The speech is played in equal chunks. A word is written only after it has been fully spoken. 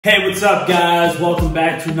Hey, what's up guys? Welcome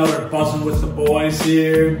back to another Buzzing with the Boys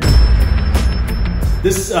here.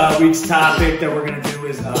 This week's topic that we're gonna do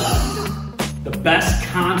is the best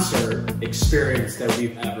concert experience that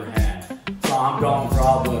we've ever had. So I'm going for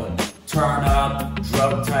all the turn up,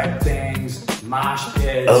 drug type things, mosh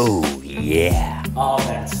pits. Oh yeah. All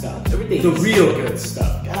that stuff. Everything. The real good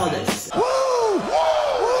stuff. Guys. All that stuff.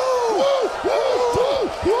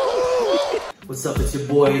 What's up, it's your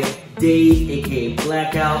boy Dave, aka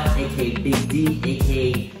Blackout, aka Big D,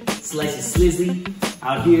 aka Slicey Slizzy,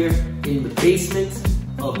 out here in the basement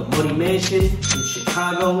of the Money Mansion in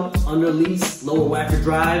Chicago, under lease, Lower Wacker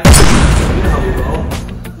Drive. You know how we roll.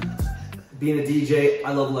 Being a DJ,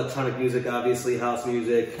 I love electronic music, obviously, house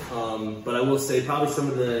music, but I will say probably some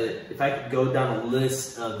of the, if I could go down a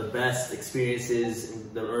list of the best experiences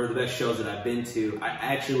or the best shows that I've been to, I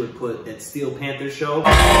actually would put that Steel Panther show.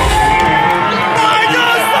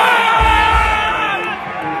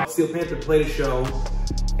 Steel Panther played a show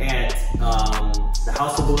at the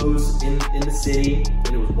House of Blues in the city, and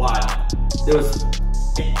it was wild. There was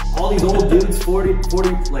all these old dudes, 40,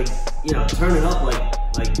 like, you know, turning up like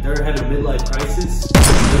they're having a midlife crisis.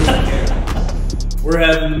 They didn't care. We're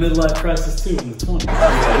having a midlife crisis too in the 20s.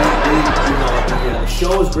 The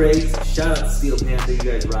show was great. Shout out to Steel Panther, you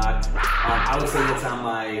guys rocked. I would say that's on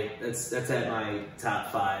that's at my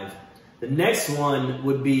top 5. The next one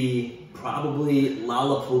would be probably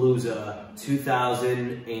Lollapalooza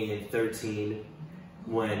 2013.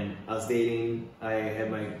 When I was dating, I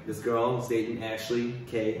had this girl, I was dating Ashley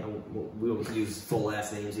K. We won't use full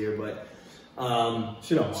last names here, but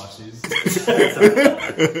she don't watch these.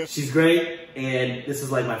 She's great, and this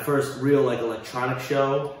is like my first real like electronic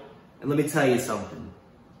show. And let me tell you something,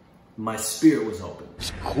 my spirit was open.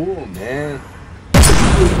 It's cool, man.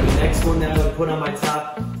 The next one that I would put on my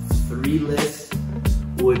top 3 list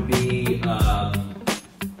would be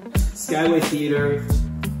Skyway Theater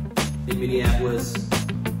in Minneapolis,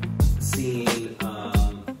 seeing 7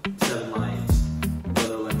 Lions,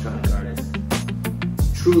 another electronic artist.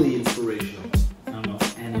 Truly inspirational. I don't know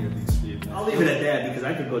any of these people. I'll leave it at that because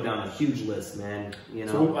I could go down a huge list, man. You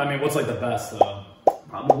know. So, I mean, what's like the best though?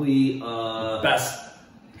 Probably best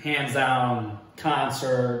hands down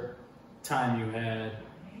concert time you had,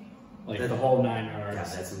 like the whole 9 yards. God,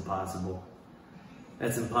 that's impossible.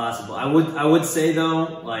 That's impossible. I would say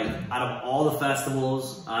though, like out of all the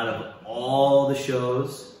festivals, out of all the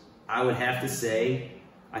shows, I would have to say,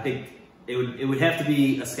 I think it would have to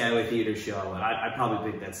be a Skyway Theater show, and I'd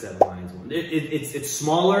probably pick that 7 Lions one. It's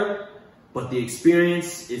smaller, but the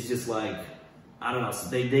experience is just like, I don't know. So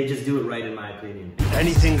they just do it right in my opinion.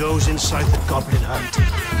 Anything goes inside the Goblin Hunt.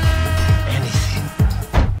 Anything.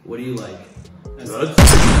 What do you like? Good?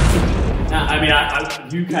 Nah, I mean,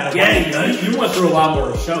 you kind of you went through a lot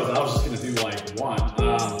more shows. I was just gonna do like one.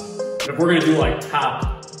 But if we're gonna do like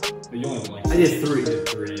top, you only like I did 3.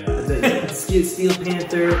 Yeah. Steel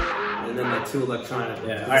Panther, and then like 2 electronic.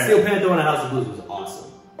 Yeah, the Steel Panther on the House of Blues was awesome.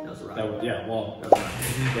 That was right. Yeah, well,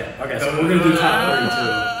 yeah. Okay, so we're gonna do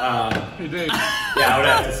top 3 too. Yeah, I would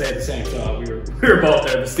have to say the same. So we were both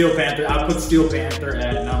there. The Steel Panther. I would put Steel Panther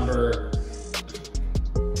at number.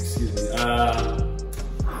 Excuse me.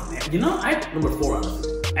 You know, number 4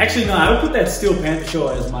 honestly. Actually no, I would put that Steel Panther show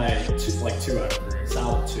as my 2 out of 3.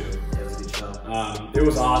 Solid 2. That was a good show. It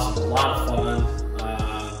was awesome. A lot of fun.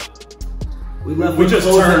 We left with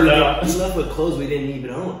clothes we didn't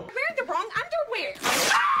even own. Wearing the wrong underwear.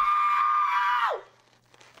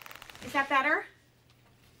 Is that better?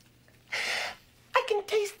 I can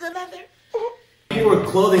taste the leather. You were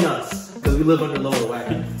clothing us because we live under Lower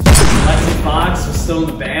Wacker. Lexi Fox was still in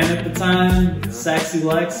the band at the time. Yeah. Sexy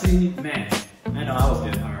Lexi. Man, I know I was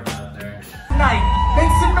getting hard out there. Night.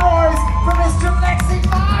 Make some noise for Mr. Lexi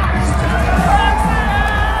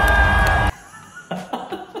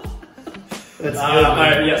That's good. All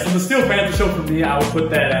right, yeah, so the Steel Panther show for me, I would put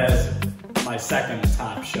that as my second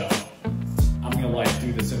top show. I'm gonna like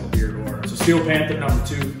do this in a weird order. So Steel Panther number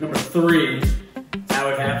 2. Number 3, I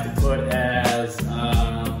would have to put as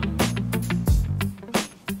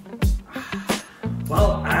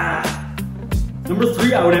number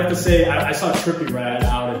 3, I would have to say I saw Trippie Redd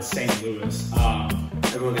out in St. Louis.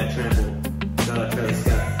 Everyone got trampled. Shout out Travis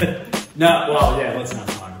Scott. No, well, yeah, let's not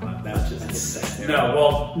talk about that. No,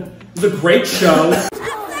 well, it was a great show.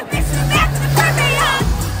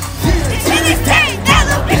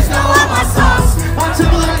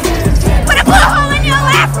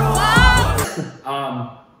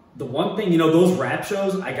 The one thing, you know, those rap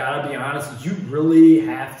shows, I gotta be honest, you really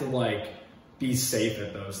have to like be safe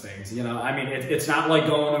at those things. You know, I mean, it's not like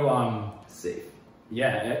going to safe.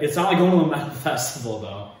 Yeah, it's not like going to a metal festival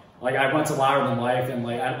though. Like I went to Louder Than Life, and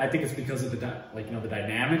like I think it's because of the the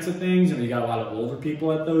dynamics of things. You got a lot of older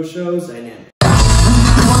people at those shows. Dynamic.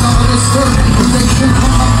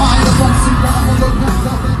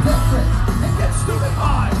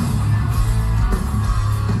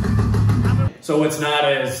 So it's not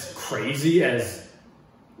as crazy as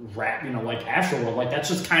rap, like Astroworld. Like that's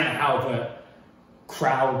just kind of how the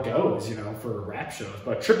crowd goes, for rap shows.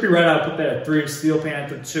 But Trippie Redd, I'll put that at 3. Steel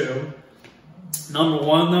Panther 2. Number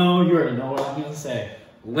 1 though, you already know what I'm gonna say.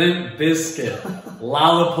 Limp Bizkit,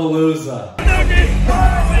 Lollapalooza.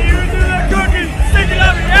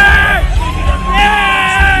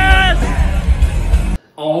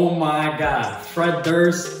 Oh my God, Fred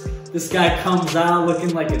Durst. This guy comes out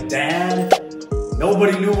looking like a dad.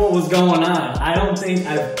 Nobody knew what was going on. I don't think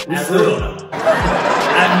I've never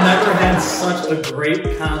had such a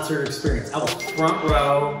great concert experience. I was front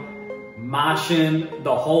row, moshing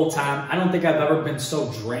the whole time. I don't think I've ever been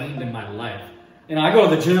so drained in my life. I go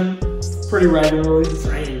to the gym pretty regularly.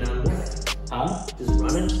 Drained on what? Huh? Just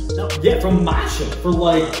running? No. Yeah, from moshing for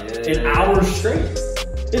like an hour straight.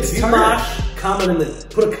 If you mosh,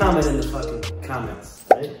 put a comment in the fucking comments,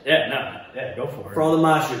 right? Yeah, go for it. For all the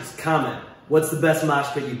moshers, comment. What's the best mosh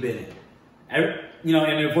pit you've been in? And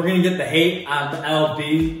if we're gonna get the hate on the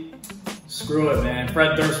LB, screw it, man.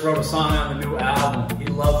 Fred Durst wrote a song on the new album. He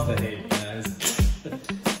loves the hate, guys.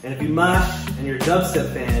 And if you mosh and you're a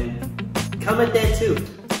dubstep fan, comment that too,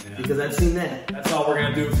 because I've seen that. That's all we're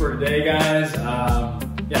gonna do for today, guys.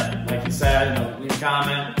 Like you said, leave a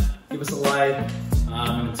comment, give us a like,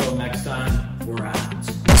 and until next